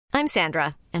I'm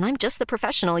Sandra, and I'm just the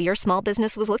professional your small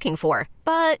business was looking for.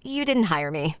 But you didn't hire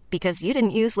me because you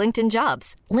didn't use LinkedIn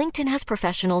Jobs. LinkedIn has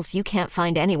professionals you can't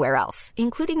find anywhere else,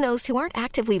 including those who aren't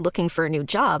actively looking for a new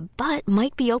job, but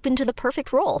might be open to the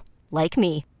perfect role, like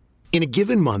me. In a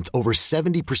given month, over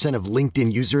 70% of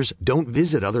LinkedIn users don't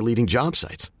visit other leading job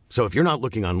sites. So if you're not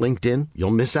looking on LinkedIn,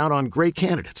 you'll miss out on great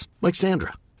candidates like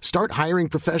Sandra. Start hiring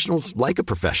professionals like a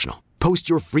professional. Post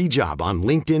your free job on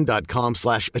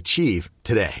linkedin.com/achieve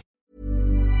today.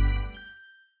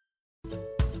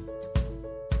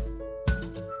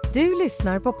 Du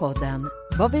lyssnar på podden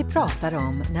Vad vi pratar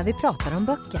om när vi pratar om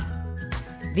böcker.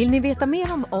 Vill ni veta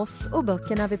mer om oss och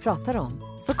böckerna vi pratar om,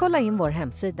 så kolla in vår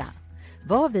hemsida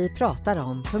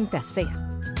vadvipratarom.se.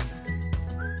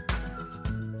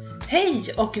 Hej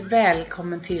och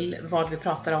välkommen till Vad vi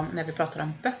pratar om när vi pratar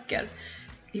om böcker.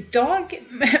 Idag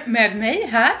med mig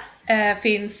här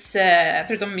finns,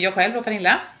 förutom jag själv och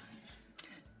Pernilla,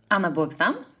 Anna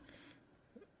Bågstam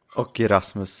och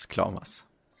Rasmus Klamas.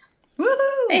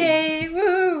 Hej,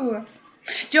 woo!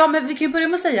 Ja, men vi kan ju börja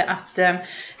med att säga att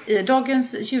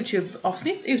dagens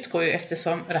YouTube-avsnitt utgår ju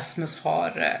eftersom Rasmus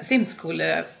har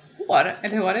simskoleår.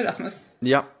 Eller hur var det, Rasmus?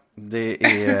 Ja, det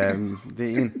är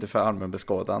inte för allmän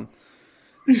beskådan.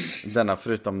 Denna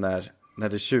förutom när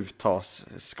det tjuvtas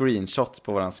screenshots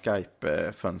på våran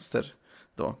Skype-fönster.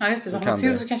 Då. Ja, just det. Så har man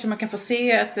tur så kanske man kan få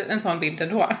se en sån bild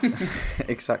ändå.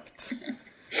 Exakt.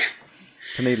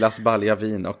 Pernillas balja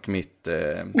vin och mitt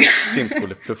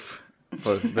simskolepluff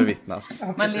får bevittnas.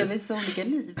 Ja, man lever så olika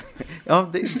liv. Ja,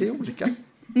 det är olika.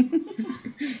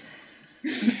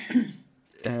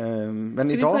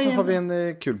 Men idag har vi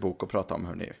en kul bok att prata om,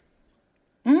 hörni.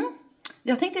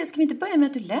 Jag tänkte, ska vi inte börja med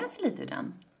att du läser lite ur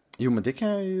den? Jo, men det kan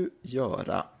jag ju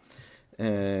göra.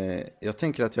 Jag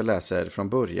tänker att jag läser från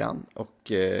början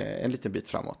och en liten bit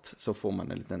framåt. Så får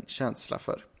man en liten känsla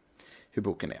för hur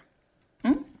boken är.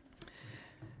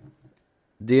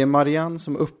 Det är Marianne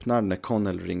som öppnar när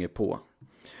Connell ringer på.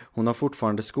 Hon har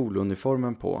fortfarande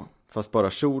skoluniformen på, fast bara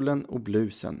kjolen och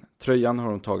blusen. Tröjan har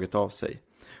hon tagit av sig.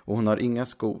 Och hon har inga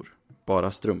skor,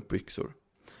 bara strumpbyxor.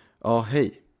 Ja,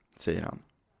 hej, säger han.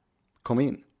 Kom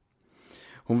in.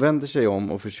 Hon vänder sig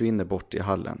om och försvinner bort i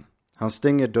hallen. Han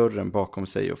stänger dörren bakom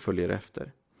sig och följer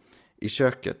efter. I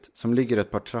köket, som ligger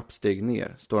ett par trappsteg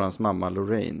ner, står hans mamma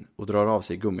Lorraine och drar av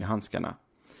sig gummihandskarna.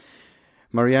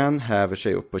 Marianne häver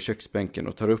sig upp på köksbänken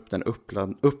och tar upp den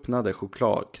öppnade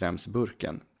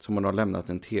chokladkrämsburken som hon har lämnat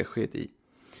en tesked i.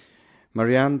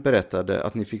 Marianne berättade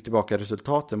att ni fick tillbaka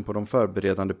resultaten på de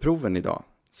förberedande proven idag,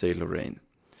 säger Lorraine.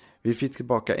 Vi fick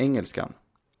tillbaka engelskan,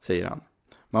 säger han.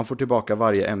 Man får tillbaka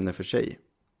varje ämne för sig.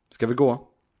 Ska vi gå?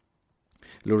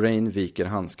 Lorraine viker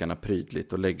handskarna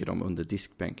prydligt och lägger dem under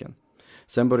diskbänken.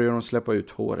 Sen börjar hon släppa ut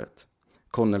håret.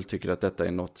 Connell tycker att detta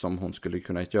är något som hon skulle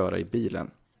kunna göra i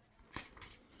bilen.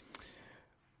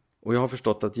 Och jag har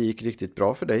förstått att det gick riktigt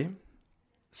bra för dig,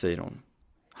 säger hon.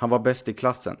 Han var bäst i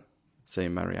klassen, säger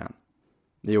Marianne.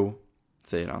 Jo,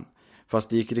 säger han. Fast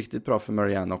det gick riktigt bra för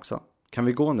Marianne också. Kan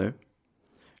vi gå nu?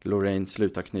 Lorraine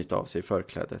slutar knyta av sig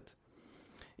förklädet.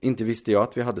 Inte visste jag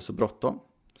att vi hade så bråttom,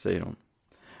 säger hon.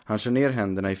 Han kör ner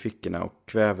händerna i fickorna och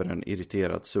kväver en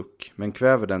irriterad suck. Men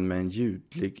kväver den med en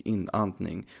ljudlig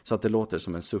inandning så att det låter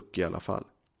som en suck i alla fall.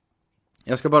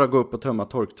 Jag ska bara gå upp och tömma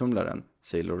torktumlaren,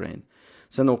 säger Lorraine.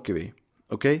 Sen åker vi,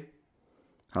 okej?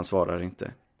 Han svarar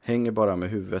inte. Hänger bara med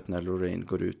huvudet när Lorraine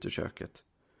går ut ur köket.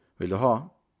 Vill du ha?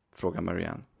 Frågar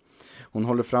Marianne. Hon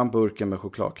håller fram burken med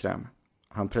chokladkräm.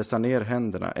 Han pressar ner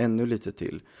händerna ännu lite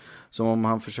till. Som om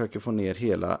han försöker få ner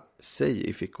hela sig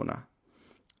i fickorna.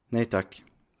 Nej tack,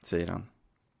 säger han.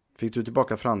 Fick du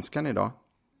tillbaka franskan idag?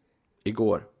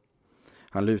 Igår.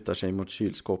 Han lutar sig mot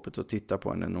kylskåpet och tittar på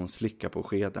henne när hon slickar på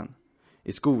skeden.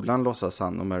 I skolan låtsas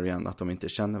han och Marianne att de inte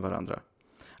känner varandra.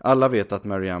 Alla vet att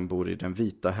Marianne bor i den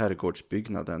vita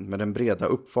herrgårdsbyggnaden med den breda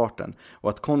uppfarten och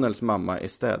att Connells mamma är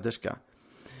städerska.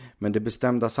 Men det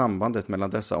bestämda sambandet mellan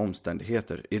dessa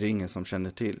omständigheter är det ingen som känner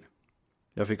till.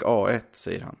 Jag fick A1,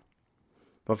 säger han.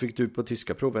 Vad fick du på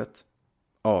tyska provet?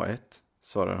 A1,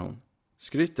 svarar hon.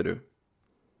 Skryter du?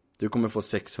 Du kommer få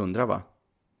 600, va?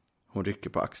 Hon rycker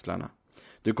på axlarna.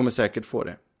 Du kommer säkert få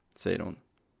det, säger hon.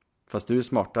 Fast du är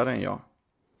smartare än jag.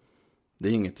 Det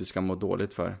är inget du ska må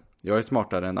dåligt för. Jag är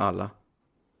smartare än alla.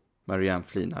 Marianne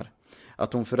flinar.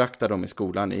 Att hon föraktar dem i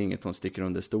skolan är inget hon sticker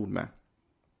under stol med.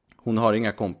 Hon har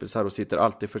inga kompisar och sitter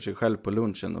alltid för sig själv på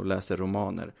lunchen och läser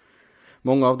romaner.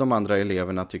 Många av de andra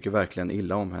eleverna tycker verkligen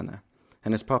illa om henne.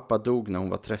 Hennes pappa dog när hon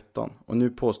var 13 och nu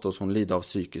påstås hon lida av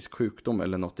psykisk sjukdom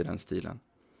eller något i den stilen.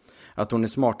 Att hon är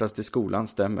smartast i skolan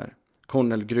stämmer.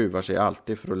 Connell gruvar sig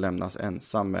alltid för att lämnas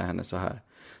ensam med henne så här.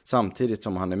 Samtidigt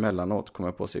som han emellanåt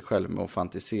kommer på sig själv med att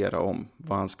fantisera om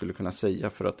vad han skulle kunna säga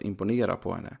för att imponera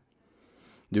på henne.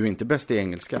 Du är inte bäst i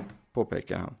engelska,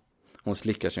 påpekar han. Hon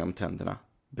slickar sig om tänderna,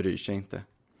 bryr sig inte.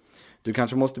 Du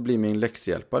kanske måste bli min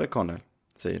läxhjälpare, Connell,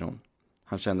 säger hon.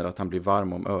 Han känner att han blir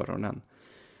varm om öronen.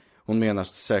 Hon menar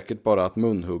säkert bara att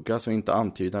munhuggas och inte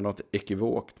antyda något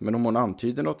ekivokt. Men om hon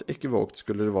antyder något ekivokt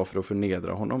skulle det vara för att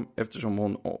förnedra honom, eftersom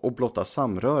hon och blotta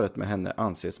samröret med henne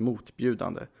anses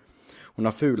motbjudande. Hon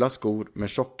har fula skor med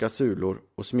tjocka sulor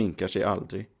och sminkar sig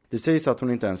aldrig. Det sägs att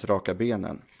hon inte ens rakar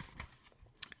benen.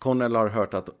 Connell har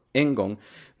hört att en gång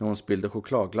när hon spillde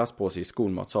chokladglass på sig i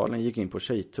skolmatsalen gick in på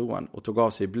tjejtoan och tog av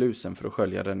sig blusen för att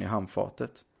skölja den i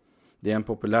handfatet. Det är en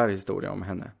populär historia om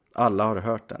henne. Alla har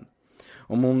hört den.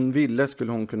 Om hon ville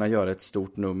skulle hon kunna göra ett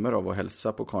stort nummer av att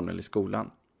hälsa på Connell i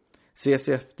skolan. Ses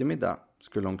i eftermiddag,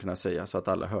 skulle hon kunna säga så att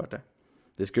alla hörde.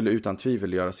 Det skulle utan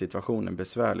tvivel göra situationen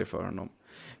besvärlig för honom.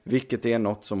 Vilket är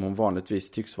något som hon vanligtvis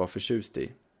tycks vara förtjust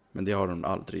i. Men det har hon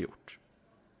aldrig gjort.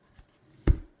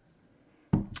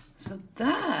 Så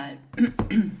där.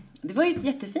 Det var ju ett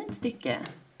jättefint stycke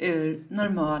ur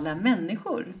Normala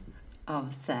människor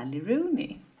av Sally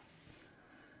Rooney.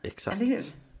 Exakt. Eller hur?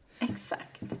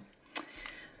 Exakt.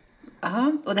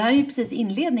 Ja, och det här är ju precis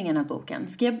inledningen av boken.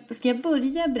 Ska jag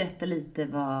börja berätta lite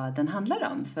vad den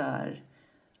handlar om för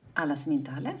alla som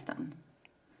inte har läst den?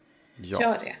 Ja.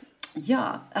 Gör det.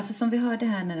 Ja, alltså som vi hörde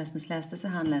här när Rasmus läste så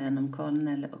handlar den om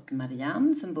Connell och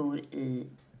Marianne som bor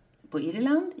på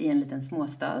Irland i en liten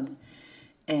småstad.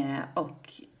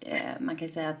 Man kan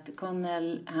säga att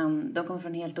Connell, de kommer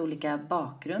från helt olika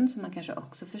bakgrund som man kanske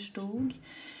också förstod.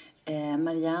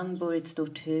 Marianne bor i ett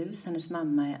stort hus, hennes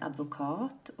mamma är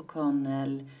advokat och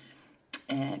Connells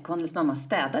mamma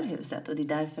städar huset och det är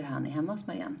därför han är hemma hos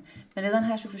Marianne. Men redan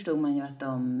här så förstod man ju att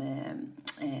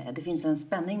det finns en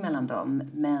spänning mellan dem,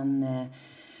 men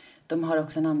de har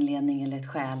också en anledning eller ett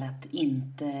skäl att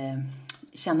inte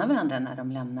känna varandra när de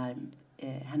lämnar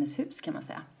hennes hus, kan man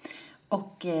säga.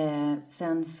 Och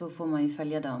sen så får man ju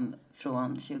följa dem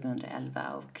från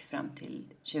 2011 och fram till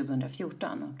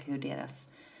 2014 och hur deras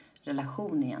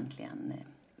relation egentligen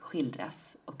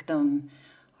skildras. Och de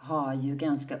har ju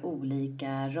ganska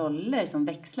olika roller som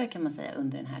växlar, kan man säga,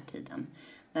 under den här tiden.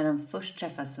 När de först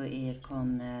träffas så är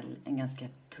Connell en ganska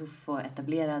tuff och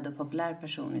etablerad och populär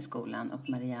person i skolan och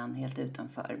Marianne helt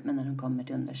utanför. Men när de kommer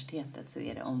till universitetet så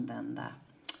är det omvända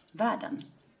världen.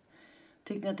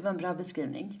 Tyckte ni att det var en bra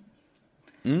beskrivning?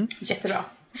 Mm. Jättebra.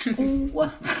 Åh!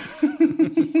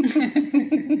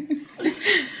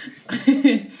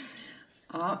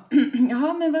 Ja.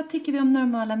 Jaha, men vad tycker vi om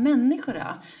normala människor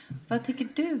då? Vad tycker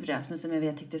du, Rasmus, som jag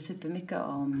vet tyckte supermycket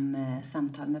om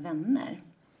Samtal med vänner?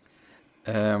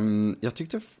 Jag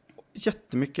tyckte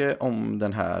jättemycket om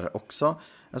den här också.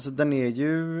 Alltså den är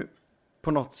ju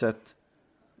på något sätt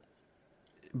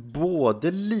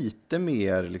både lite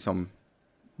mer liksom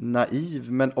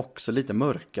naiv men också lite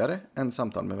mörkare än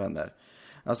Samtal med vänner.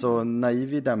 Alltså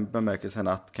naiv i den bemärkelsen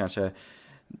att kanske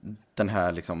den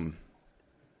här liksom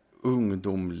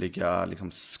ungdomliga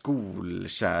liksom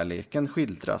skolkärleken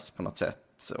skildras på något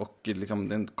sätt och liksom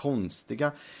den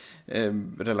konstiga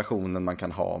relationen man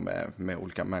kan ha med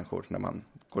olika människor när man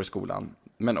går i skolan,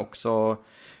 men också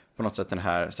på något sätt den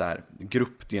här, så här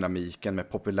gruppdynamiken med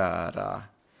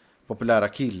populära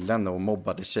killen och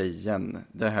mobbade tjejen,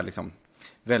 det här liksom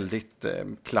väldigt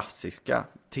klassiska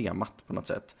temat på något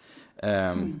sätt.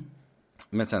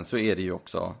 Men sen så är det ju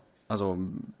också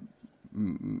alltså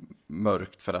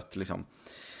mörkt för att liksom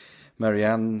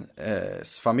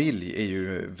Mariannes familj är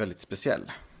ju väldigt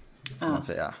speciell, får man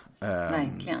säga.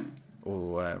 Verkligen.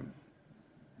 Och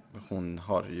hon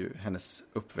har ju hennes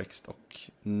uppväxt och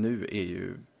nu är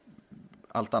ju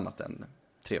allt annat än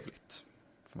trevligt,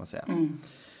 får man säga.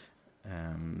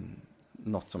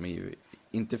 Något som är ju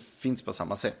inte finns på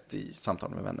samma sätt i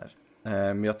Samtal med vänner.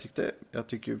 Men jag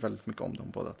tycker ju väldigt mycket om dem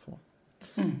båda två.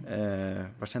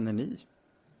 Vad känner ni?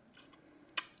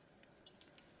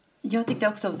 Jag tyckte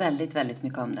också väldigt, väldigt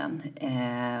mycket om den.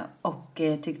 Och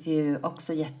tyckte ju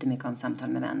också jättemycket om Samtal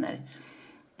med vänner.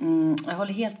 Jag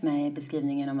håller helt med i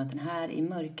beskrivningen om att den här är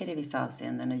mörkare i vissa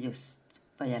avseenden och just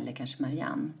vad gäller kanske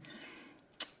Marianne.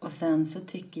 Och sen så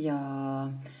tycker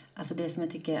jag, alltså det som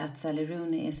jag tycker att Sally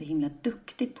Rooney är så himla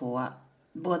duktig på,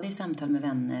 både i Samtal med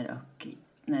vänner och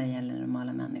när det gäller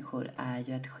normala människor, är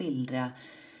ju att skildra,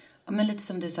 ja, men lite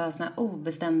som du sa, såna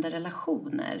obestämda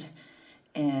relationer.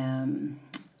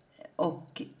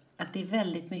 Och att det är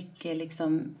väldigt mycket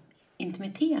liksom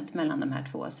intimitet mellan de här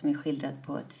två som är skildrad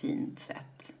på ett fint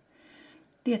sätt.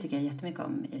 Det tycker jag jättemycket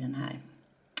om i den här.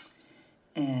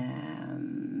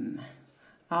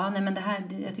 Ja, nej men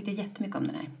jag tyckte jättemycket om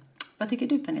den här. Vad tycker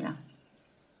du, Pernilla?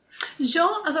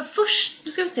 Ja, alltså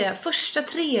första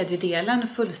tredjedelen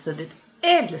fullständigt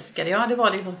älskade jag. Det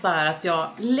var liksom så här att jag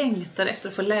längtade efter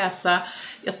att få läsa.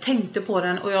 Jag tänkte på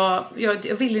den och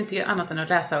jag ville inte göra annat än att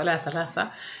läsa.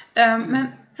 Men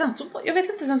sen så, jag vet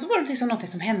inte, sen så var det liksom något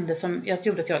som hände som jag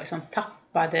gjorde att jag liksom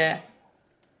tappade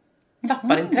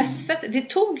intresset. Det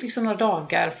tog liksom några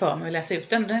dagar för mig att läsa ut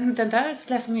den. Den där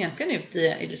så läser man egentligen ut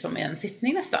i liksom en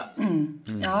sittning nästan.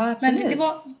 Ja, absolut.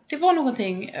 Men det var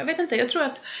någonting, jag vet inte, jag tror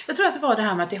att det var det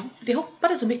här med att det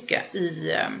hoppade så mycket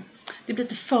i, det blev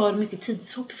lite för mycket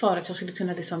tidshopp för att jag skulle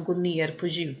kunna liksom gå ner på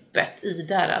djupet i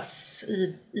deras,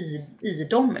 i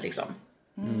dem liksom.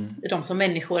 I dem som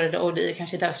människor och i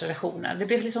kanske deras relationer. Det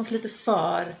blev liksom lite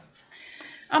för,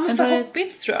 för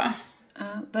hoppigt tror jag.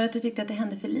 Var det att du tyckte att det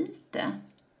hände för lite?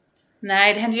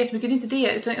 Nej, det hände jättemycket, det är inte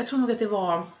det. Utan jag tror nog att det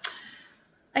var,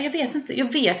 jag vet inte.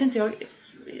 Jag vet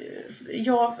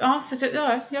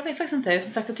faktiskt inte.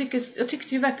 Som sagt, jag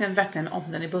tyckte ju verkligen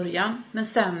om den i början. Men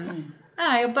sen,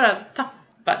 jag bara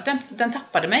tappade, den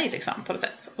tappade mig liksom på något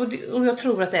sätt. Och jag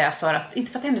tror att det är för att,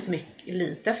 inte för att det hände för mycket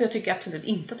lite, för jag tycker absolut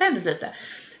inte att det hände för lite.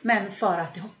 Men för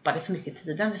att det hoppade för mycket i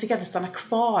tiden. Vi fick alltid stanna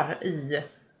kvar i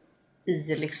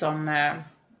liksom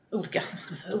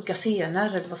olika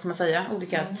scener, eller vad ska man säga,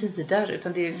 olika tider.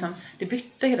 Utan det är liksom, det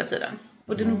bytte hela tiden.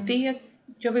 Och det är nog det,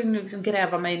 jag vill nu liksom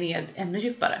gräva mig ner ännu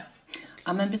djupare.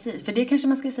 Ja, men precis. För det kanske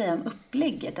man ska säga om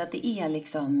upplägget. Att det är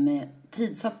liksom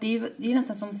tidshopp. Det är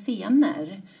nästan som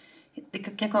scener. Det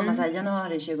kan komma så här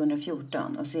januari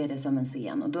 2014 och så är det som en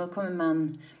scen. Och då kommer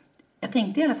man, jag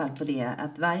tänkte i alla fall på det,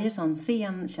 att varje sån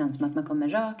scen känns som att man kommer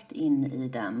rakt in i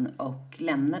den och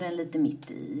lämnar den lite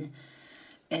mitt i.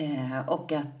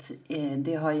 Och att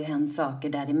det har ju hänt saker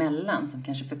däremellan som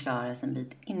kanske förklaras en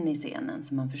bit in i scenen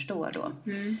som man förstår då.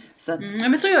 Så att,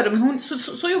 men så gör de,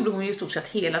 så gjorde hon ju i stort sett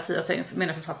hela tiden,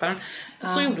 menar författaren.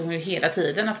 Så gjorde hon ju hela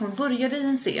tiden, att hon började i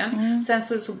en scen, sen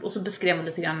så beskrev hon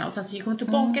lite grann och sen så gick hon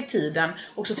tillbaka i tiden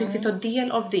och så fick vi ta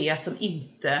del av det som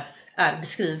inte är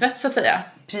beskrivet så att säga.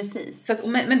 Precis. Så att,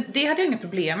 men det hade jag inga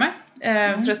problem med,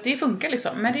 för att det funkar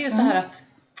liksom. Men det är just det här att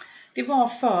det var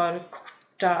för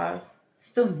korta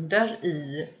stunder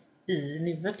i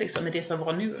nuet liksom, i det som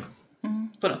var nu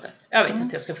på något sätt. Jag vet inte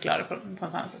hur jag ska förklara det på något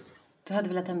annat sätt. Du hade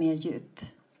velat ha mer djup?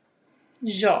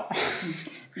 Ja.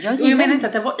 Jag menar inte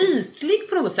att det var ytlig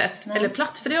på något sätt. Nej. Eller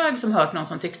platt, för det har jag liksom hört någon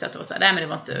som tyckte att det var så här, nej men det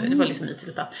var inte, det var liksom ytligt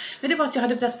och platt. Men det var att jag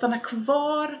hade velat stanna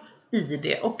kvar i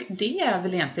det. Och det är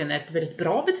väl egentligen ett väldigt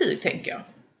bra betyg, tänker jag.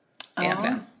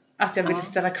 Egentligen. Att jag ville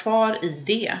stanna kvar i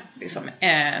det liksom,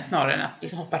 snarare än att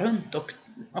liksom hoppa runt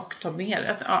och ta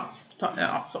mer.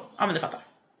 Men det fattar.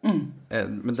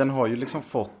 Men den har ju liksom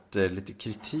fått lite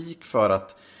kritik för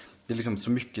att det är liksom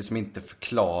så mycket som inte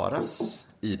förklaras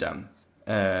i den.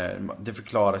 Det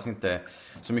förklaras inte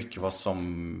så mycket vad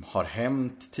som har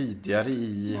hänt tidigare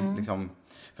i liksom,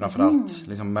 framförallt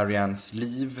liksom Mariannes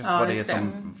liv. Vad det är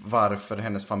som, varför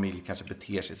hennes familj kanske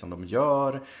beter sig som de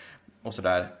gör och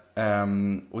sådär.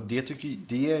 Och det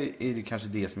är kanske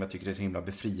det som jag tycker är så himla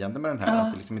befriande med den här,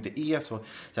 att det liksom inte är så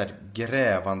här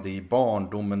grävande i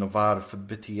barndomen och varför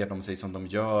beter de sig som de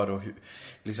gör och hur,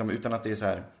 liksom, utan att det är så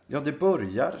här, det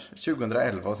börjar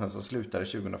 2011 och sen så slutar det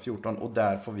 2014 och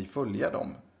där får vi följa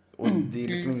dem. Och det är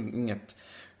liksom inget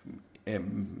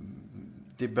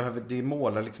det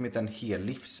målar liksom inte en hel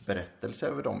livsberättelse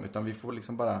över dem, utan vi får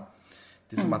liksom bara,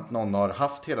 det är som att någon har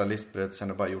haft hela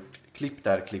livsberättelsen och bara gjort klipp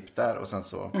där och sen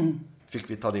så fick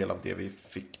vi ta del av det vi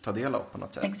fick ta del av på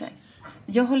något sätt. Exakt.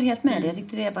 Jag håller helt med dig. Jag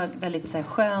tyckte det var väldigt så här,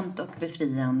 skönt och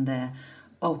befriande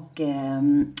och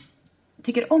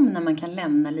tycker om när man kan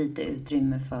lämna lite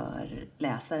utrymme för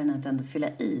läsaren att ändå fylla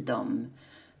i de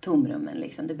tomrummen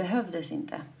liksom. Det behövdes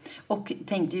inte. Och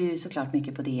tänkte ju såklart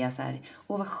mycket på det så här,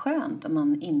 vad skönt om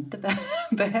man inte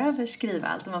behöver skriva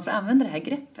allt, om man får använda det här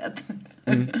greppet.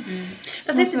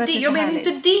 Jag menar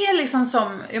inte det liksom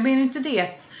som, jag menar inte det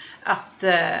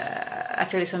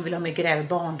att jag liksom vill ha mer gräv i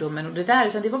barndomen och det där,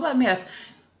 utan det var bara mer att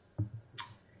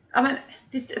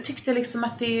jag tyckte liksom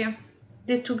att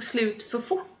det tog slut för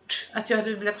fort, att jag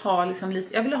hade velat ha liksom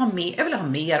lite, jag ville ha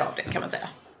mer av det, kan man säga.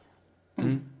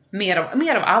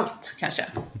 Mer av allt kanske.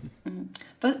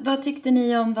 Vad tyckte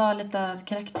ni om valet av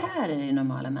karaktärer i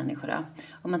normala människor då?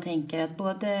 Om man tänker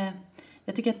att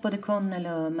jag tycker att både Connell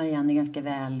och Marianne är ganska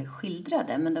väl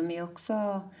skildrade, men de är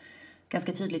också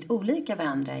ganska tydligt olika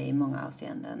varandra i många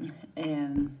avseenden.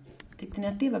 Tyckte ni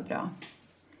att det var bra?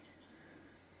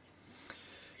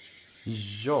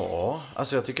 Ja,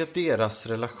 alltså jag tycker att deras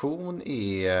relation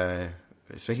är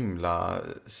så himla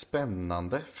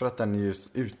spännande för att den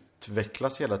just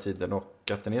utvecklas hela tiden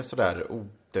och att den är så där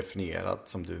definierad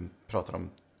som du pratade om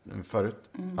förut,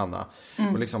 Anna.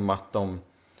 Och liksom att de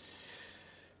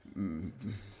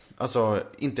alltså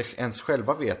inte ens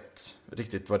själva vet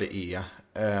riktigt vad det är.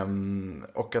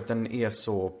 Och att den är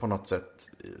så på något sätt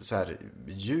så här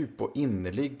djup och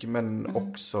innerlig, men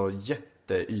också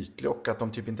jätteytlig, och att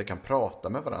de typ inte kan prata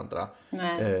med varandra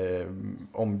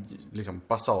om liksom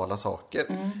basala saker.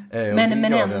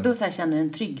 Men ändå så här känner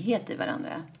en trygghet i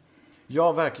varandra.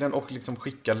 Ja, verkligen. Och liksom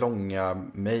skicka långa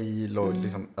mejl och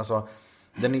liksom, alltså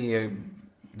den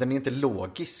är inte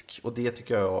logisk, och det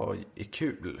tycker jag är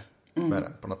kul med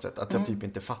den på något sätt. Att jag typ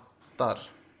inte fattar.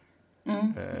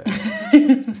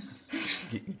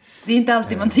 Det är inte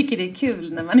alltid man tycker det är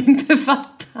kul när man inte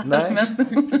fattar. Nej, men...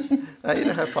 Nej, i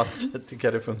det här fallet tycker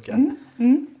jag det funkar.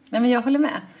 Nej, men jag håller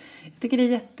med. Jag tycker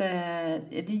det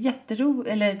är jätteroligt,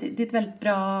 eller det är ett väldigt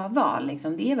bra val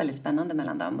liksom. Det är väldigt spännande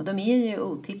mellan dem, och de är ju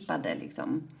otippade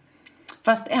liksom.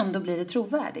 Fast ändå blir det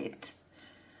trovärdigt.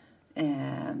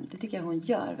 Det tycker jag hon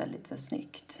gör väldigt så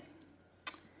snyggt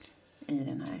i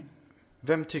den här.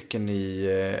 Vem tycker ni,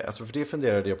 alltså för det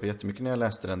funderade jag på jättemycket när jag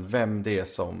läste den, vem det är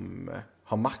som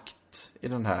har makt i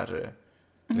den här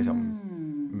liksom,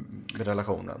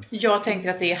 relationen? Jag tänker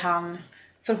att det är han,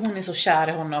 för hon är så kär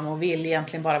i honom och vill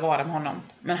egentligen bara vara med honom.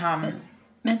 Men han...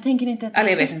 Men tänker ni inte att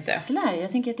det växlar?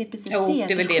 Jag tänker att det är precis det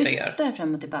är väl det skiftar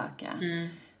fram och tillbaka.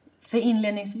 För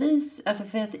inledningsvis, alltså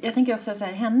för jag tänker också så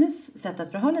här, hennes sätt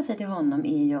att förhålla sig till honom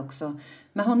är ju också,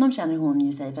 med honom känner hon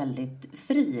ju sig väldigt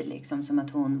fri liksom, som att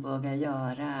hon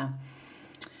vågar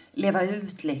leva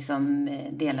ut liksom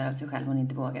delar av sig själv hon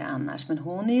inte vågar annars. Men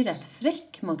hon är ju rätt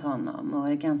fräck mot honom och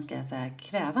är ganska så här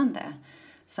krävande.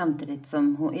 Samtidigt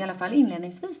som hon, i alla fall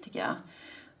inledningsvis tycker jag,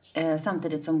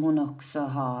 samtidigt som hon också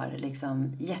har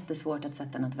liksom jättesvårt att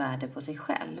sätta något värde på sig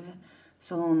själv.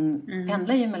 Så hon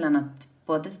pendlar ju mellan att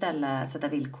både sätta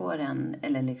villkoren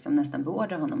eller liksom nästan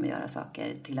beordra honom att göra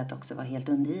saker, till att också vara helt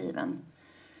undergiven.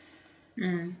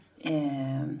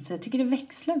 Så jag tycker det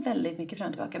växlar väldigt mycket fram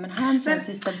och tillbaka. Men han känns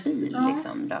ju stabil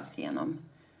liksom, rakt igenom.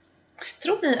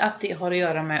 Tror ni att det har att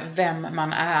göra med vem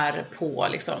man är på,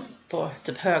 liksom, på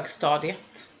typ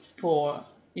högstadiet, på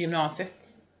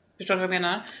gymnasiet? Förstår du vad jag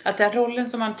menar? Att den rollen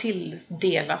som man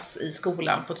tilldelas i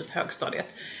skolan på typ högstadiet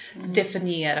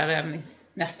definierar en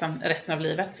nästan resten av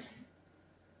livet.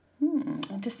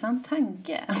 Intressant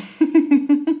tanke.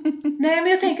 Nej,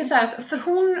 men jag tänker så här, att för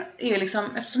hon är liksom,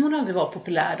 eftersom hon aldrig var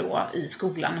populär då i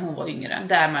skolan när hon var yngre,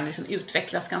 där man liksom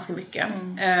utvecklas ganska mycket.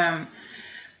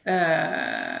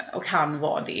 Och han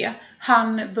var det.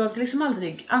 Han behövde liksom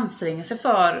aldrig anstränga sig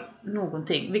för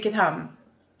någonting, vilket han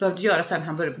behövde göra sen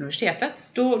han började på universitetet.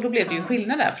 Då blev det ju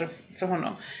skillnad där för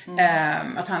honom.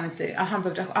 Att han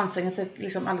behövde anstränga sig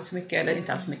liksom alldeles för mycket, eller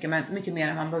inte alls mycket, men mycket mer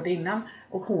än han behövde innan.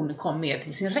 Och hon kom mer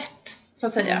till sin rätt, så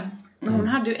att säga. Men hon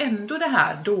hade ju ändå det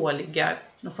här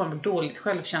någon form av dåligt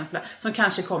självkänsla, som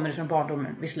kanske kommer från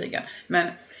barndomen visserligen. Men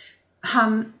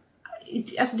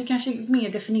alltså det kanske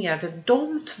mer definierade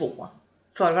de två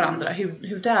för varandra,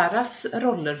 hur deras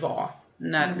roller var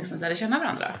när de liksom lärde känna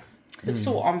varandra.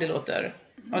 Så om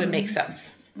det makes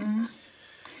sense.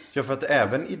 Ja, för att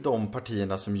även i de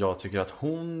partierna som jag tycker att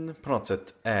hon på något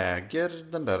sätt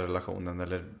äger den där relationen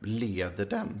eller leder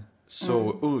den,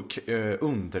 så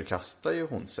underkastar ju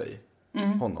hon sig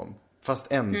honom.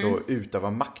 Fast ändå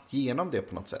utöva makt genom det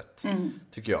på något sätt,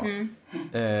 tycker jag.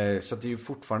 Så att det är ju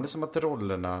fortfarande som att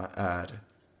rollerna är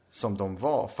som de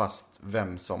var, fast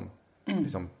vem som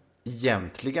liksom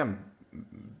egentligen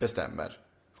bestämmer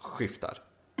skiftar.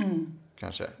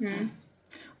 Kanske.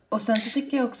 Och sen så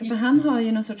tycker jag också, för han har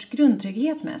ju någon sorts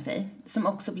grundtrygghet med sig, som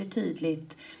också blir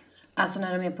tydligt, alltså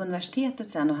när de är på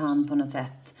universitetet sen och han på något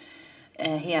sätt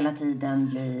hela tiden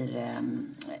blir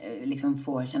liksom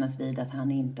får kännas vid att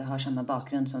han inte har samma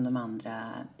bakgrund som de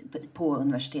andra på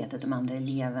universitetet, de andra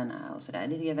eleverna och sådär. Jag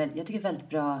tycker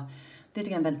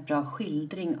det är en väldigt bra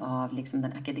skildring av liksom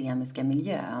den akademiska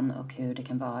miljön och hur det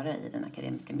kan vara i den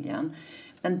akademiska miljön.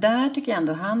 Men där tycker jag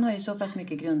ändå, han har ju så pass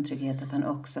mycket grundtrygghet att han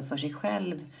också för sig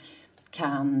själv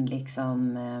kan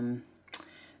liksom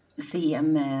se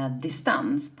med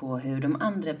distans på hur de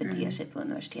andra beter sig på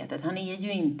universitetet. Han är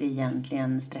ju inte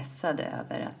egentligen stressad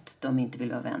över att de inte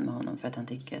vill vara vän med honom för att han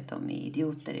tycker att de är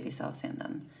idioter i vissa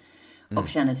avseenden. Och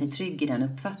känner sig trygg i den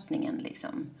uppfattningen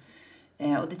liksom.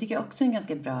 Och det tycker jag också är en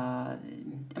ganska bra,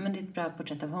 det är ett bra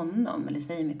porträtt av honom, eller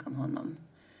säger mycket om honom.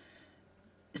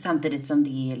 Samtidigt som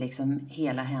det är liksom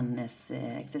hela hennes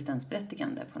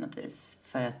existensberättigande på något vis.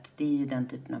 För att det är ju den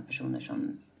typen av personer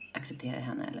som accepterar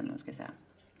henne, eller vad man ska säga.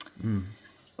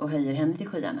 Och höjer henne till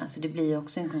skyarna. Så det blir ju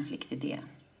också en konflikt i det.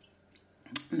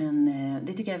 Men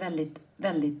det tycker jag är väldigt,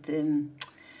 väldigt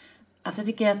Alltså jag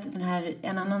tycker att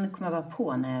en annan kom jag bara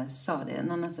på när jag sa det.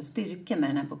 En annan styrka med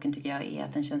den här boken tycker jag är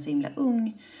att den känns så himla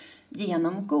ung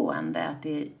genomgående. Att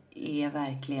det är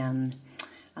verkligen,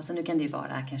 alltså nu kan det ju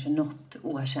vara kanske något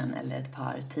år sedan eller ett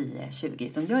par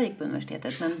 10-20 som jag gick på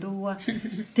universitetet. Men då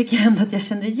tycker jag ändå att jag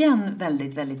känner igen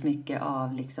väldigt, väldigt mycket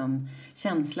av liksom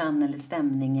känslan eller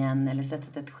stämningen eller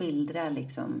sättet att skildra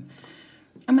liksom,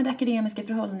 ja, men det akademiska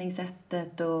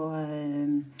förhållningssättet och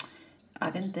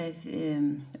jag vet inte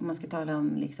om man ska tala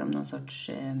om liksom någon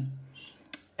sorts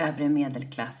övre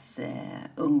medelklass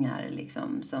ungar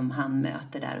liksom, som han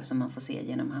möter där och som man får se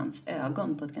genom hans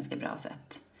ögon på ett ganska bra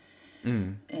sätt.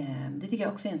 Det tycker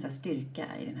jag också är en sån här styrka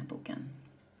i den här boken.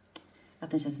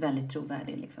 Att den känns väldigt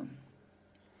trovärdig liksom.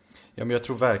 Ja, men jag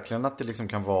tror verkligen att det liksom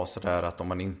kan vara så där att om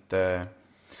man inte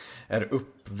är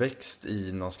uppväxt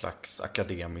i någon slags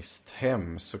akademiskt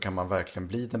hem så kan man verkligen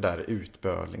bli den där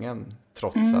utbölingen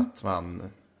trots att man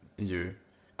ju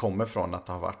kommer från att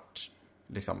ha varit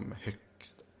liksom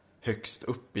högst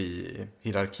upp i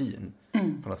hierarkin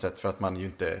på något sätt, för att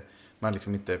man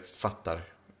liksom inte fattar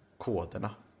koderna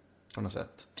på något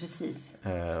sätt. Precis.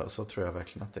 Och så tror jag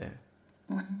verkligen att det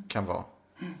kan vara.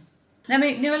 Nej,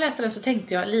 men när jag läste den så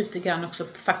tänkte jag lite grann också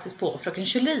faktiskt på Fröken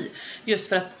Julie. Just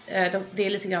för att det är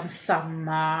lite grann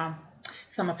samma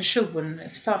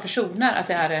personer. Att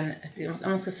det är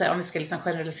om vi ska liksom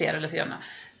generalisera lite grann.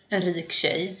 En rik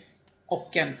tjej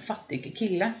och en fattig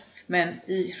kille. Men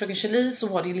i Fröken Julie så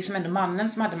var det ju liksom ändå mannen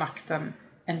som hade makten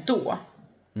ändå.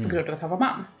 På grund av att han var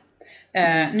man.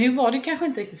 Nu var det kanske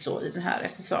inte riktigt så i den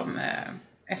här.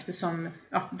 Eftersom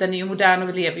den är ju modern och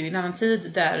vi lever ju i en annan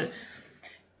tid där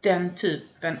den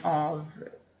typen av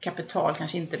kapital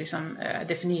kanske inte liksom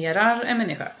definierar en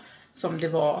människa som det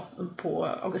var på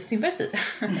August Strindbergs tid.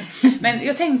 Men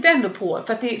jag tänkte ändå på,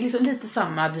 för att det är liksom lite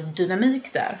samma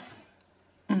dynamik där.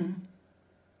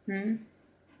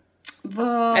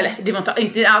 Eller det var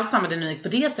inte alls samma dynamik på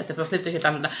det sättet, för att sluta helt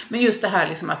annorlunda. Men just det här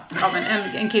liksom att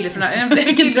en kille från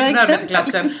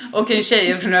överklassen och en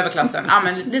tjej från överklassen. Ja,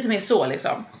 men lite mer så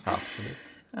liksom. Absolut.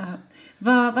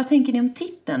 Vad tänker ni om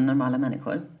titeln Normala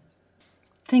människor?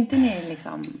 Tänkte ni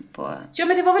liksom på... Ja,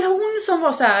 men det var väl hon som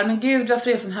var så här, men gud, varför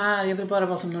är jag sån här? Jag vill bara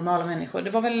vara som normala människor. Det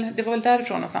var väl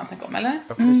därifrån någonstans den kom, eller?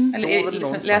 Ja, för det står väl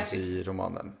någonstans i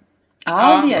romanen.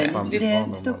 Ja,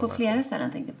 det stod på flera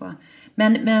ställen, tänkte på.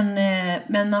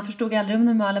 Men man förstod aldrig om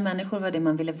normala människor var det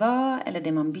man ville vara eller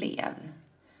det man blev.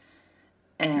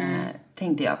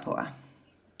 Tänkte jag på.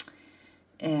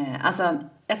 Alltså,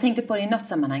 jag tänkte på det i något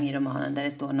sammanhang i romanen där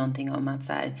det står någonting om att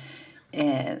så här...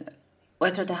 och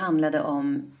jag tror att det handlade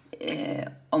om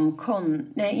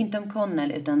inte om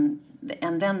Connell utan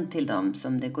en vän till dem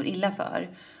som det går illa för.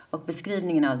 Och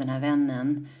beskrivningen av den här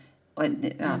vännen, och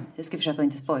jag ska försöka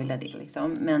inte spoila det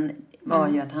liksom, men var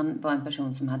ju att han var en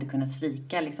person som hade kunnat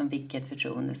svika liksom vilket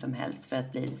förtroende som helst för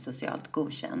att bli socialt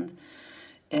godkänd.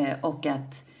 Och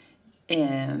att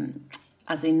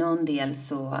alltså i någon del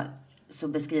så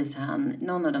beskrivs han,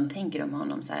 någon av dem tänker om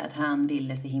honom så här, att han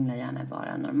ville så himla gärna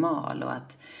vara normal och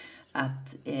att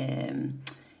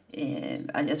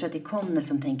jag tror att det är Connell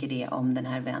som tänker det om den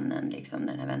här vännen liksom,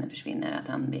 när den här vännen försvinner, att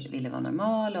han ville vara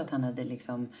normal och att han hade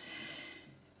liksom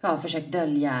försökt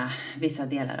dölja vissa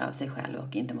delar av sig själv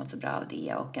och inte mått så bra av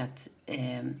det, och att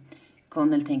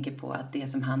Connell tänker på att det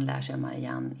som han lär sig av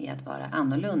Marianne är att vara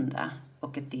annorlunda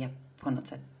och att det på något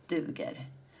sätt duger.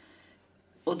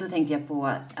 Och då tänkte jag på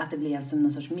att det blev som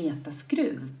någon sorts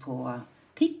metaskruv på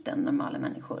titeln Normala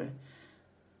människor.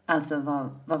 Alltså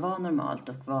vad var normalt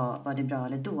och var det bra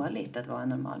eller dåligt att vara en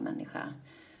normal människa?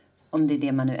 Om det är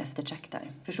det man nu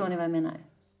eftertraktar. Förstår ni vad jag menar?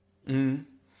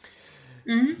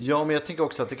 Ja, men jag tänker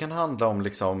också att det kan handla om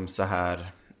liksom så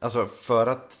här, alltså för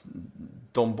att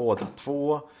de båda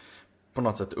två på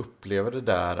något sätt upplever det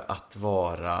där att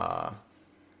vara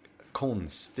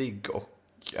konstig och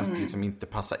att liksom inte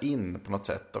passa in på något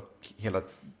sätt,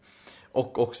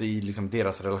 och också i liksom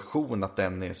deras relation att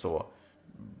den är så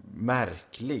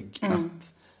märklig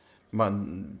att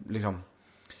man liksom,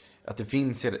 att det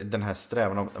finns den här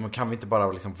strävan om, kan vi inte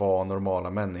bara liksom vara normala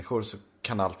människor så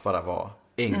kan allt bara vara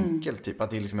enkelt, typ att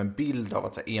det är liksom en bild av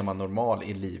att så här, är man normal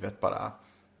i livet bara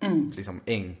liksom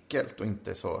enkelt och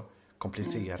inte så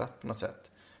komplicerat på något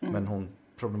sätt. Men hon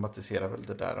problematiserar väl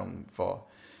det där om vad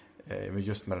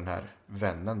just med den här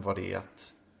vännen, vad det är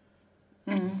att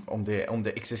om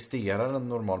det existerar en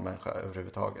normal människa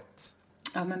överhuvudtaget.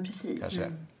 Ja, men precis.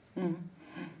 Kanske.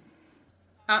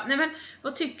 Ja, nej, men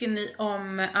vad tycker ni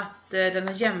om att den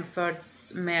har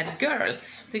jämförts med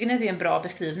Girls? Tycker ni att det är en bra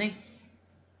beskrivning?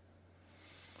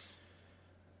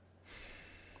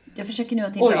 Jag försöker nu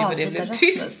att inte avbryta det blev Rasmus.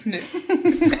 tyst nu.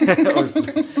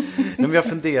 Nej, men jag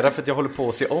funderar för att jag håller på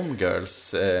att se om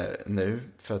Girls nu.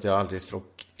 För att jag aldrig såg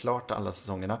klart alla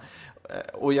säsongerna.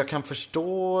 Och jag kan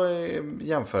förstå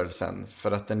jämförelsen.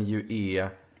 För att den ju är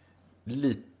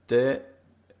lite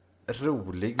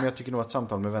rolig. Men jag tycker nog att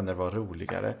Samtal med vänner var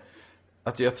roligare.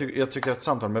 Att jag tycker att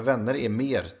Samtal med vänner är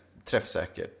mer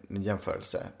träffsäker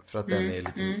jämförelse. För att den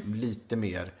är lite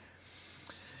mer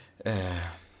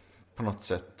på något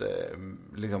sätt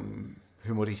liksom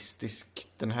humoristisk.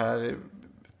 Den här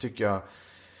tycker jag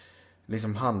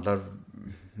liksom handlar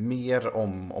mer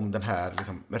om den här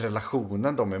liksom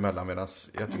relationen de emellan, medan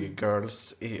jag tycker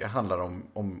Girls handlar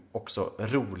om också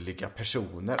roliga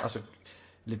personer, alltså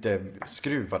lite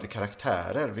skruvade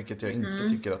karaktärer, vilket jag inte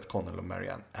tycker att Connell och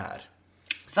Marianne är.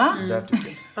 Va?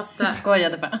 Fattar.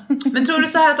 Skojade bara. Men tror du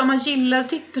så här att om man gillar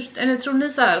tror ni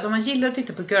så här att om man gillar att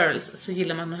titta på Girls så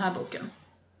gillar man den här boken?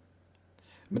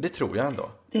 Men det tror jag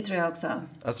ändå. Det tror jag också.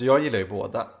 Alltså jag gillar ju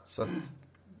båda, så att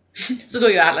så då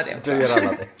gör alla det också. då gör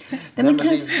alla det. Men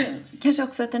kanske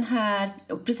också att den här,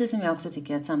 och precis som jag också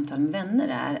tycker att Samtal med vänner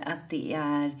är, att det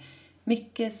är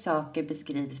mycket saker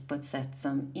beskrivs på ett sätt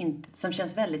som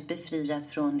känns väldigt befriat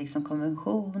från liksom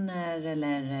konventioner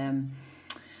eller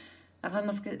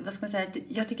vad ska man säga,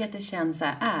 jag tycker att det känns så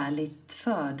här ärligt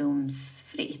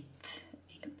fördomsfritt.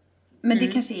 Men det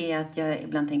kanske är att jag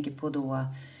ibland tänker på då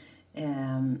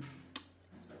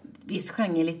viss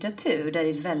genrelitteratur där det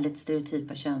är väldigt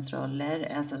stereotypa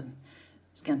könsroller. Alltså,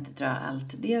 ska inte dra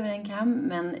allt det över en kam.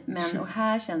 Men och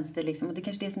här känns det liksom, och det är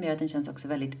kanske det som gör att den känns också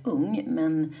väldigt ung.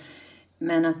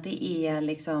 Men att det är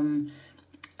liksom,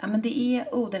 ja men det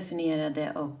är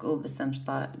odefinierade och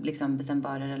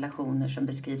bestämbara relationer som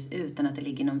beskrivs utan att det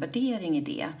ligger någon värdering i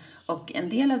det. Och en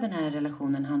del av den här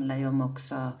relationen handlar ju om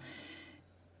också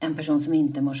en person som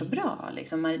inte mår så bra.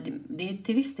 Liksom. Det är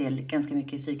till viss del ganska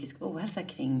mycket psykisk ohälsa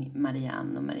kring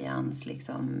Marianne och Mariannes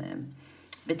liksom,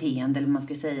 beteende, eller vad man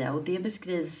ska säga. Och det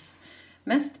beskrivs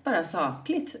mest bara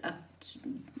sakligt, att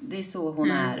det är så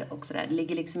hon är och sådär. Det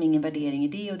ligger liksom ingen värdering i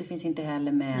det, och det finns inte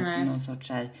heller med som någon sorts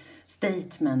så här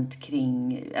statement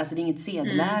kring, alltså det är inget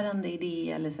sedlärande i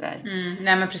det eller sådär.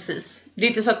 Nej men precis. Det är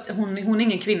inte så att hon är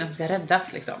ingen kvinna som ska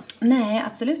räddas liksom. Nej,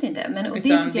 absolut inte. Men, och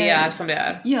utan det tycker det jag är som det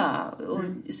är. Ja,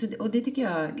 och det tycker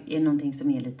jag är någonting som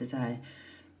är lite så här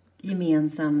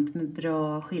gemensamt med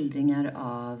bra skildringar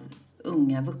av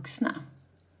unga vuxna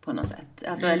på något sätt.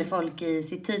 Alltså eller folk i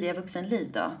sitt tidiga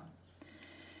vuxenliv då.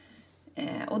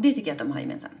 Och det tycker jag att de har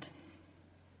gemensamt.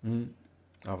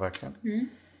 Ja, verkligen.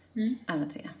 Alla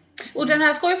tre. Och den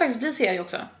här ska ju faktiskt bli serie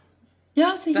också.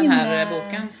 Ja, så den här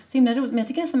boken. Så himla roligt. Men jag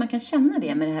tycker nästan man kan känna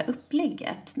det med det här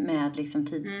upplägget. Med liksom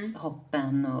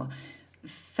tidshoppen.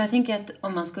 För jag tänker att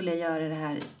om man skulle göra det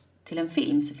här till en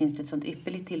film, så finns det ett sånt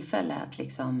ypperligt tillfälle att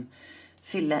liksom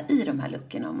fylla i de här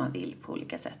luckorna om man vill på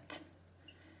olika sätt.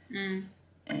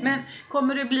 Men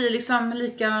kommer det bli liksom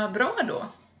lika bra då?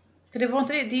 För det var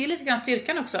inte det är ju lite grann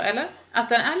styrkan också, eller? Att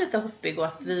den är lite hoppig och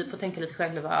att vi får tänka lite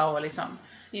själva och liksom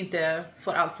inte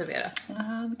får allt serverat.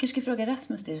 Ja, vi kanske ska fråga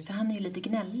Rasmus det, för han är ju lite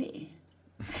gnällig.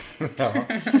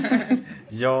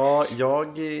 Ja,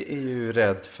 jag är ju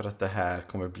rädd för att det här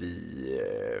kommer bli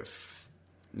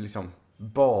liksom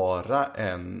bara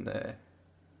en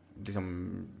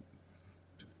liksom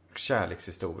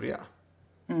kärlekshistoria.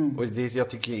 Och jag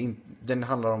tycker den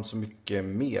handlar om så mycket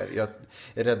mer. Jag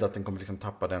är rädd att den kommer liksom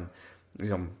tappa den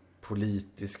liksom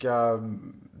politiska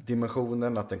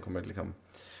dimensionen, att den kommer liksom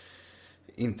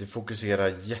inte fokusera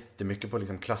jättemycket på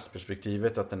liksom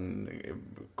klassperspektivet, att den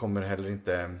kommer heller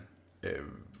inte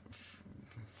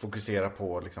fokusera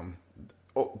på liksom,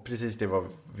 precis det vad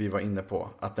vi var inne på,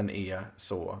 att den är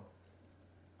så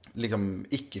liksom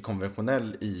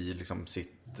icke-konventionell i liksom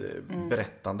sitt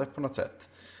berättande på något sätt.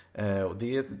 Och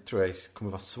det tror jag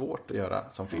kommer vara svårt att göra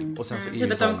som film. Och sen så är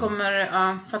typ att de kommer,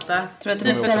 fatta. Tror att de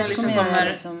istället kommer göra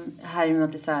liksom Harry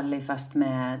Monty Sally fast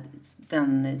med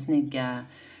den snygga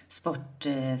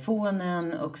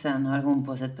sportfånen, och sen har hon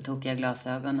på sig ett par tokiga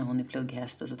glasögon och hon är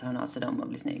plugghäst, och så tar hon av sig dem och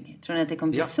blir snygg. Tror ni att det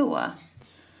kommer bli så?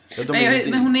 Ja,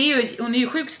 men hon är ju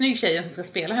sjukt snygg, tjejen som ska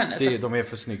spela henne. De är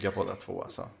för snygga båda två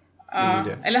alltså. Ja,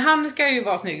 eller han ska ju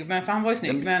vara snygg, för han var ju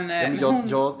snygg.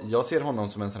 Jag ser honom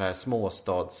som en sån här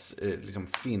småstads liksom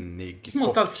finnig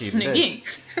småstadssnygging.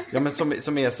 Ja, men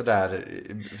som är sådär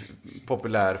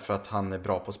populär för att han är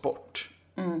bra på sport.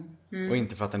 Och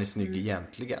inte för att han är snygg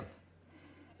egentligen.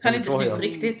 Han är inte snygg på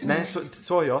riktigt. Nej,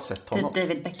 så har jag sett honom.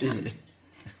 David Beckham.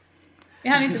 Är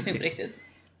han inte snygg på riktigt?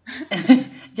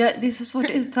 Ja, det är så svårt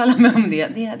att uttala mig om det.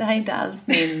 Det här är inte alls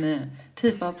min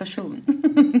typ av person.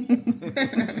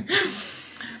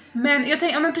 Men jag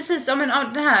tänker, ja men precis, ja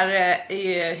men det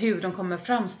här hur de kommer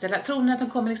framställa. Tror ni att de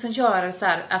kommer liksom göra så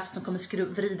här, alltså att de kommer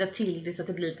vrida till det så att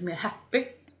det blir lite mer happy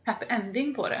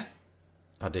ending på det?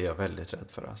 Ja, det är jag väldigt rädd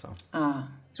för alltså.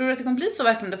 Tror du att det kommer bli så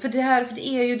verkligen? För det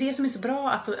är ju det som är så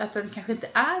bra, att den kanske inte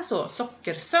är så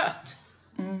sockersöt.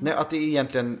 Nej, att det är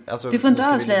egentligen... Alltså, du får inte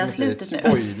avslöja slutet nu.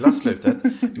 Spoila slutet.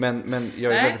 Men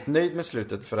jag är väldigt nöjd med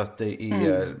slutet för att det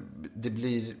är... Det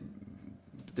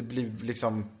blir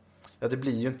liksom... Ja, det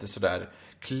blir ju inte sådär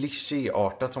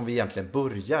klichéartat som vi egentligen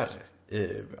börjar.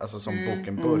 Alltså som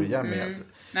boken börjar med.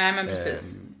 Nej, men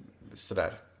precis.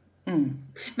 Sådär.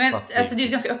 Men alltså, det är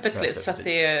ett ganska öppet slut. Så att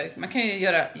man kan ju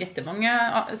göra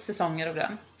jättemånga säsonger av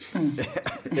den.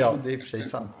 Ja, det är i och för sig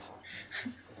sant.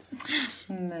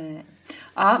 Nej.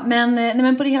 Ja,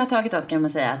 men på det hela taget då kan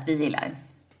man säga att vi gillar.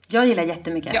 Jag gillar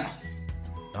jättemycket.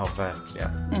 Ja,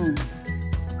 verkligen.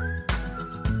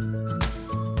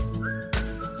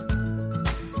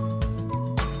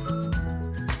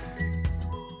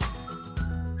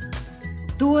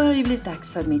 Då har det blivit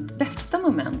dags för mitt bästa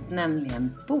moment,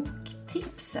 nämligen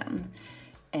boktipsen.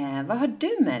 Vad har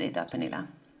du med dig idag, Pernilla?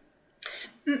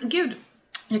 Gud,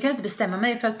 jag kan inte bestämma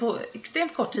mig för att på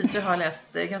extremt kort tid så har jag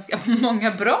läst ganska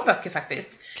många bra böcker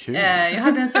faktiskt. Kul. Jag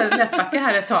hade en sån läsbacka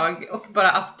här ett tag och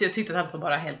bara att jag tyckte att allt var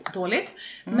bara helt dåligt.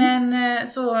 Men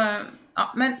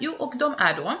och de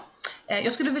är då.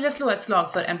 Jag skulle vilja slå ett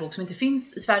slag för en bok som inte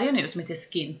finns i Sverige nu, som heter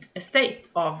Skint Estate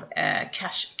av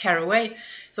Cash Carraway,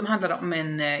 som handlar om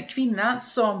en kvinna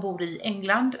som bor i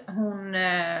England. Hon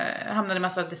hamnade i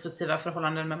massa destruktiva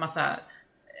förhållanden med massa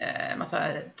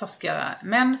taskiga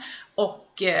män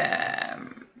och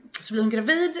så blir hon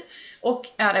gravid och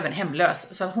är även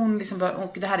hemlös, så att hon liksom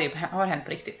och det här har hänt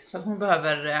på riktigt, så att hon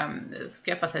behöver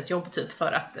skaffa sig ett jobb typ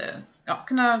för att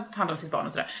kunna ta hand om sitt barn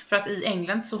och sådär. För att i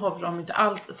England så har de inte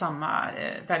alls samma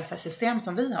välfärdssystem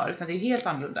som vi har, utan det är helt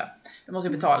annorlunda. De måste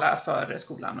ju betala för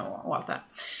skolan och allt det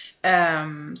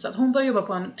här. Så att hon börjar jobba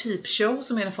på en peepshow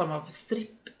som är en form av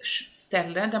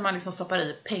strippställe där man liksom stoppar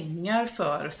i pengar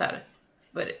för så här,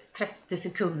 30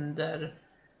 sekunder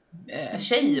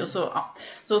tjej, och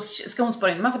så ska hon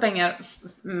spara in massa pengar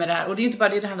med det här. Och det är ju inte bara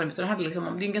det handlar om, utan det handlar liksom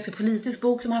om, det är en ganska politisk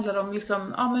bok som handlar om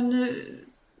liksom,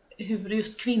 hur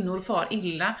just kvinnor far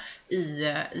illa i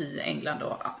England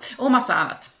och massa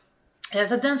annat.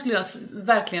 Så den skulle jag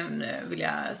verkligen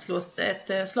vilja slå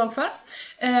ett slag för.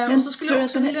 Men och så skulle tror jag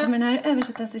också du att kommer den här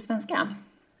översättas till svenska?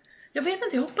 Jag vet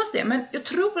inte, jag hoppas det. Men jag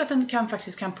tror att den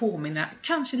kan påminna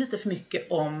kanske lite för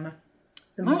mycket om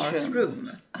The Mars Room.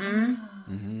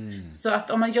 Så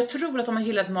att jag tror att om man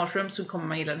gillar The Mars Room så kommer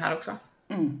man gilla den här också.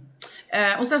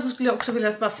 Och sen så skulle jag också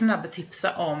vilja bara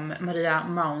snabbtipsa om Maria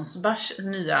Maunsbachs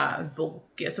nya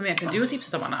bok, som egentligen du har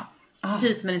tipsat om, Anna.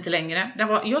 Hit men inte längre.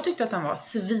 Jag tyckte att den var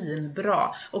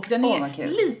svinbra. Och den är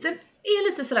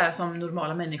lite sådär som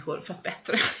normala människor, fast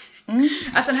bättre.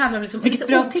 Att den handlar om liksom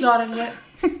lite oklarare.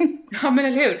 Ja, men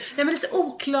eller hur? Det är lite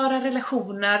oklara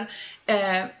relationer.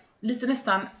 Lite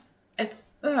nästan ett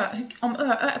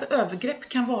övergrepp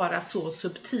kan vara så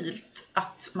subtilt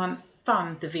att man fan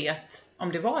inte vet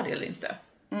om det var det eller inte.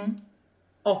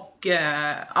 Och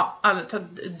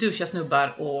duscha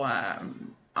snubbar och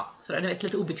sådär,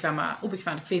 lite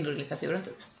obekväma kvinnor i litteraturen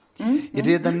typ. Är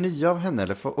det den nya av henne,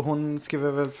 eller hon skrev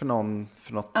väl för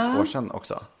något år sedan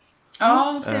också?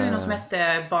 Ja, hon skrev något som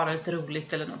hette Bara lite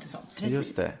roligt eller något sånt. Precis.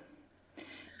 Just det.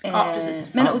 Ja,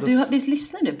 precis. Men visst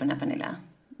lyssnade du på den här, Pernilla?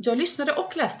 Jag lyssnade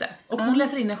och läste. Och hon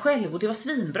läser in den själv och det var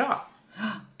svinbra.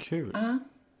 Kul.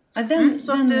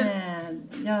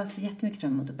 Jag ser jättemycket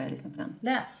fram emot att börja lyssna på den.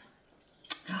 Läs.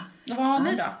 Vad har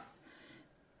ni då?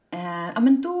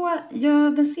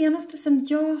 Den senaste som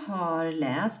jag har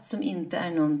läst, som inte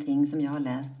är någonting som jag har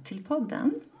läst till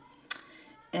podden.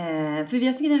 För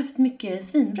jag tycker vi har haft mycket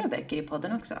svinbra böcker i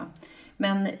podden också.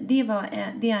 Men det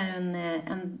är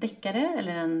en deckare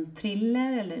eller en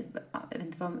thriller eller jag vet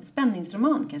inte vad,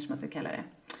 spänningsroman kanske man ska kalla det.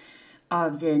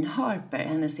 Av Jane Harper,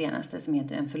 hennes senaste, som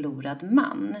heter En förlorad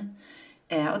man.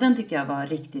 Och den tyckte jag var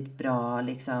riktigt bra,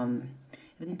 liksom,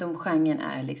 jag vet inte om genren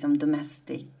är liksom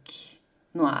domestic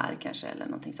noir kanske eller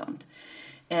någonting sånt.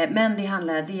 Men det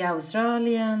är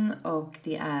Australien och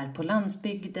det är på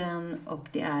landsbygden och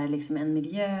det är liksom en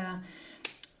miljö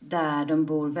där de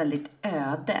bor väldigt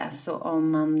öde. Så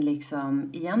om man liksom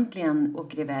egentligen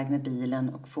åker iväg med bilen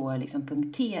och får liksom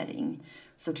punktering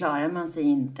så klarar man sig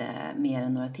inte mer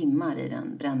än några timmar i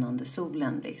den brännande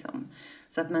solen liksom.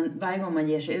 Så att varje gång man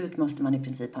ger sig ut måste man i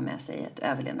princip ha med sig ett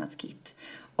överlevnadskit.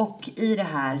 Och i det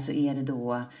här så är det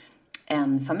då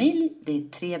en familj, det är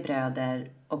 3 bröder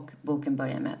och boken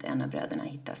börjar med att en av bröderna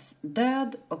hittas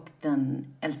död och den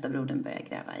äldsta brodern börjar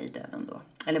gräva i döden då.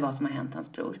 Eller vad som har hänt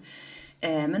hans bror.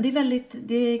 Men det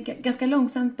är ganska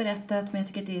långsamt berättat, men jag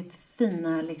tycker att det är ett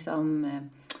fina, liksom,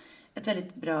 ett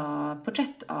väldigt bra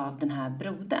porträtt av den här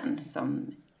brodern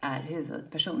som är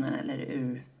huvudpersonen,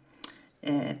 eller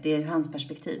det är hans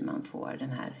perspektiv man får den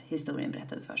här historien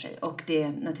berättad för sig. Och det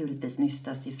naturligtvis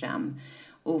nystas ju fram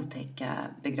otäcka,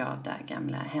 begravda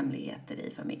gamla hemligheter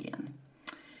i familjen.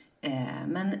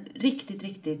 Men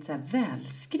riktigt så här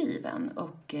välskriven.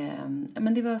 Och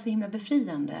men det var så himla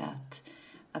befriande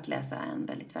att läsa en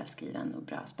väldigt välskriven och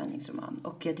bra spänningsroman.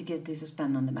 Och jag tycker att det är så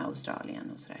spännande med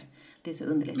Australien och sådär. Det är så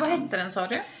underligt. Vad heter den, sa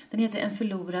du? Den heter En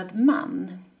förlorad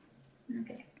man.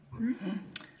 Okej.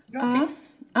 Bra tips.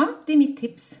 Ja, det är mitt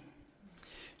tips.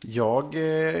 Jag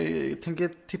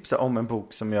tänker tipsa om en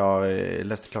bok som jag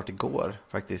läste klart igår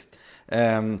faktiskt.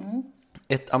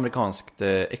 Ett amerikanskt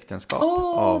äktenskap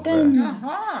av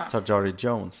Tarjari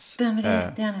Jones. Den vill jag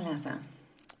jättegärna läsa.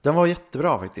 Den var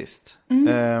jättebra faktiskt.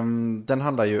 Den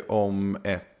handlar ju om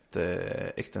ett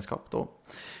äktenskap då.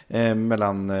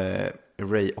 Mellan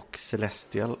Ray och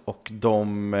Celestial. Och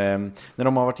när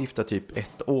de har varit gifta typ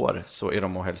 1 år så är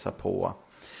de och hälsar på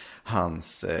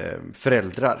hans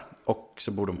föräldrar. Och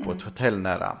så bor de på ett hotell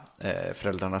nära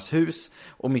föräldrarnas hus.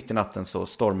 Och mitt i natten så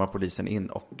stormar polisen in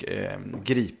och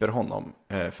griper honom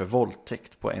för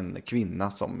våldtäkt på en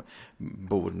kvinna som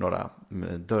bor några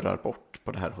dörrar bort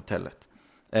på det här hotellet.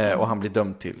 Och han blir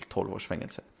dömd till 12 års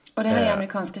fängelse. Och det här är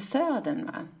amerikanska södern,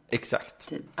 va? Exakt.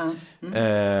 Typ.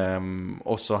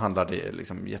 Och så handlar det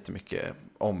liksom jättemycket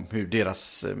om hur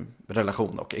deras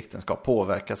relation och äktenskap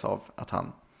påverkas av att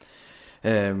han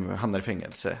hamnar i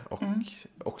fängelse. Och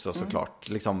också såklart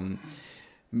liksom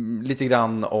lite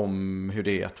grann om hur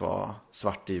det är att vara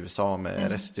svart i USA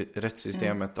med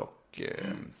rättssystemet och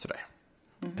sådär.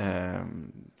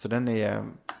 Så det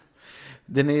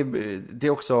är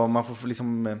också, man får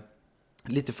liksom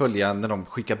lite följa när de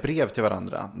skickar brev till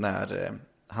varandra när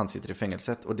han sitter i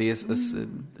fängelset. Och det är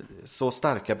så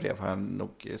starka brev har jag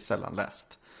nog sällan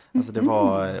läst. Alltså det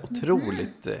var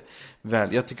otroligt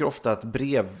väl. Jag tycker ofta att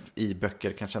brev i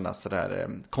böcker kan kännas sådär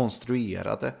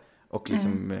konstruerade. Och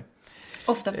liksom...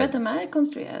 Ofta för att de är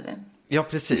konstruerade. Ja,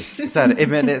 precis. Så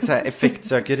här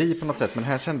effektsökeri på något sätt. Men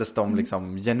här kändes de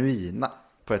liksom genuina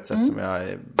på ett sätt som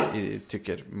jag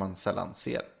tycker man sällan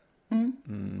ser.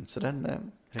 Så den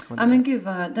rekommenderar. Ja, men gud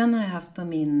vad, den har jag haft på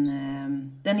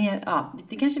min...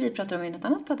 det kanske vi pratar om i något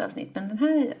annat poddavsnitt. Men den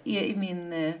här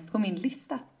är på min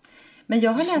lista. Men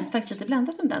jag har läst faktiskt lite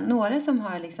blandat om den. Några som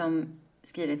har liksom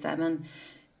skrivit så här, men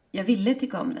jag ville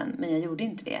tycka om den, men jag gjorde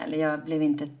inte det. Eller jag blev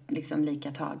inte liksom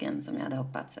lika tagen som jag hade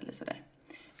hoppats eller sådär.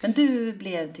 Men du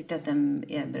tyckte att den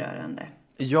är berörande.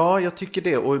 Ja, jag tycker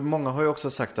det. Och många har ju också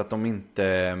sagt att de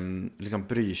inte liksom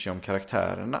bryr sig om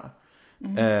karaktärerna.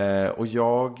 Och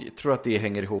jag tror att det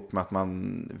hänger ihop med att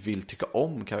man vill tycka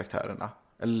om karaktärerna.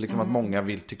 Eller liksom att många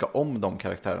vill tycka om de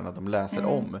karaktärerna de läser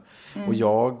om. Och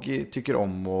jag tycker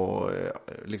om att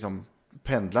liksom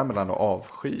pendla mellan att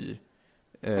avsky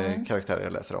karaktärer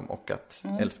jag läser om och att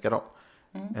älska dem.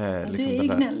 Liksom du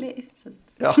är gnällig.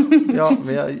 Ja, men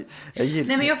jag gillar...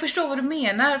 Nej, men jag förstår vad du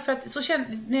menar. För att så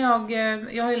när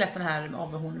jag har ju läst den här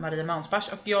av Maria Mansbach.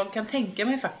 Och jag kan tänka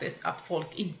mig faktiskt att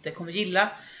folk inte kommer gilla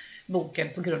boken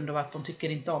på grund av att de tycker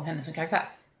inte om henne som karaktär.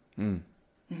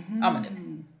 Ja,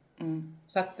 men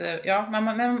så att,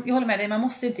 men jag håller med dig, man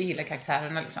måste inte gilla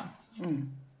karaktärerna liksom.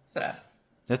 Sådär.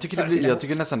 Jag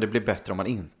tycker nästan det blir bättre om man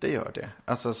inte gör det.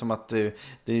 Alltså som att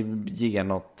det ger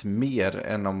något mer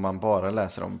än om man bara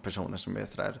läser om personer som är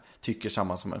sådär, tycker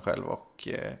samma som en själv och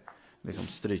liksom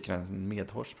stryker en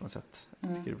medhårs på något sätt.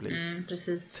 Jag tycker det blir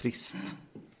trist.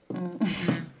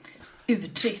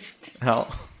 Urtrist. Ja.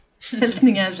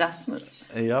 Hälsningar Rasmus.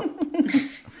 Ja.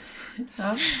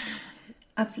 Ja,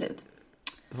 absolut.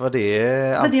 Var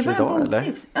det allt för idag eller?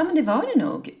 Tips? Ja, men det var det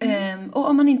nog. Och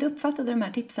om man inte uppfattade de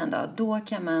här tipsen då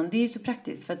kan man, det är ju så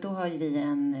praktiskt för att då har ju vi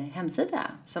en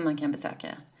hemsida som man kan besöka.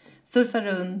 Surfa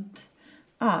runt,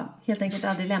 helt enkelt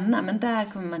aldrig lämna. Men där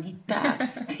kommer man hitta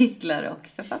titlar och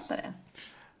författare.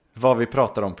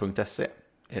 Vadvipratarom.se.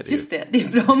 Just det, det är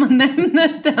bra om man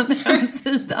nämner den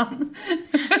hemsidan.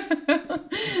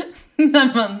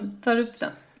 När man tar upp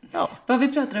den. Ja.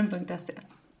 Vadvipratarom.se.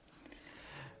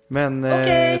 Men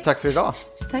tack för idag.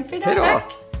 Tack för idag.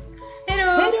 Hej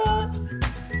då. Hej då.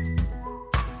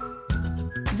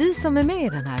 Vi som är med i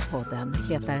den här podden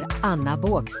heter Anna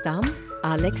Bågstam,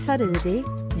 Alex Haridi,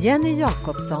 Jenny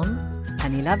Jakobsson,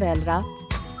 Pernilla Wellrath,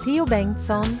 Theo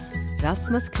Bengtsson,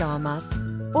 Rasmus Klamas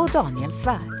och Daniel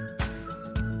Svärd.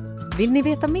 Vill ni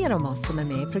veta mer om oss som är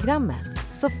med i programmet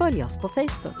så följ oss på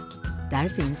Facebook. Där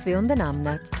finns vi under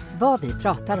namnet Vad vi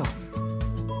pratar om.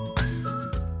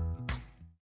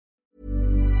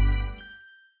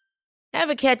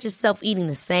 Ever catch yourself eating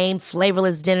the same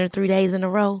flavorless dinner 3 days in a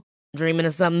row? Dreaming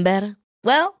of something better?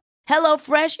 Well,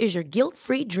 HelloFresh is your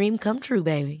guilt-free dream come true,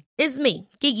 baby. It's me,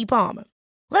 Keke Palmer.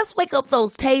 Let's wake up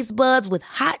those taste buds with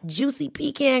hot, juicy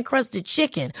pecan-crusted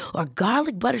chicken or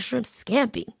garlic butter shrimp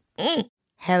scampi.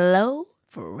 Hello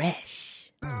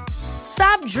Fresh.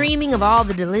 Stop dreaming of all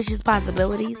the delicious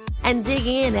possibilities and dig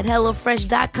in at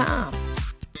HelloFresh.com.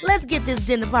 Let's get this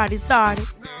dinner party started.